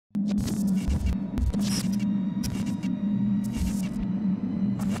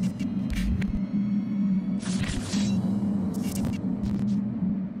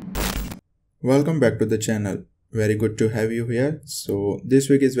Welcome back to the channel. Very good to have you here. So this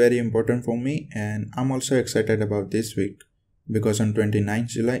week is very important for me and I'm also excited about this week because on 29th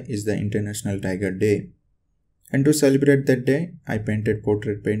July is the International Tiger Day. And to celebrate that day, I painted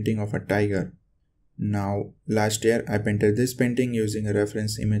portrait painting of a tiger. Now, last year I painted this painting using a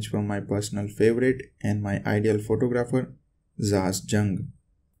reference image from my personal favorite and my ideal photographer, Shaaz Jung.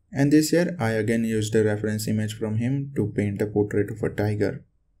 And this year I again used a reference image from him to paint a portrait of a tiger.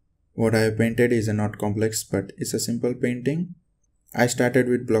 What I have painted is not complex but it's a simple painting. I started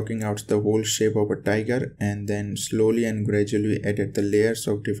with blocking out the whole shape of a tiger and then slowly and gradually added the layers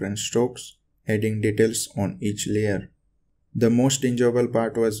of different strokes, adding details on each layer. The most enjoyable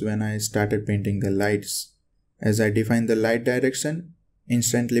part was when I started painting the lights. As I defined the light direction,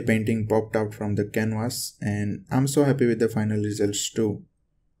 instantly painting popped out from the canvas and I'm so happy with the final results too.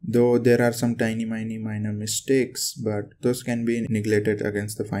 Though there are some tiny minor mistakes, but those can be neglected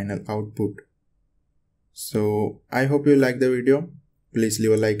against the final output. So I hope you like the video. Please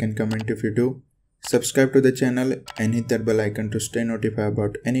leave a like and comment if you do. Subscribe to the channel and hit that bell icon to stay notified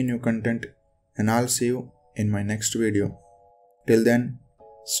about any new content, and I'll see you in my next video. Till then,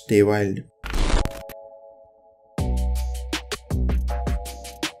 stay wild.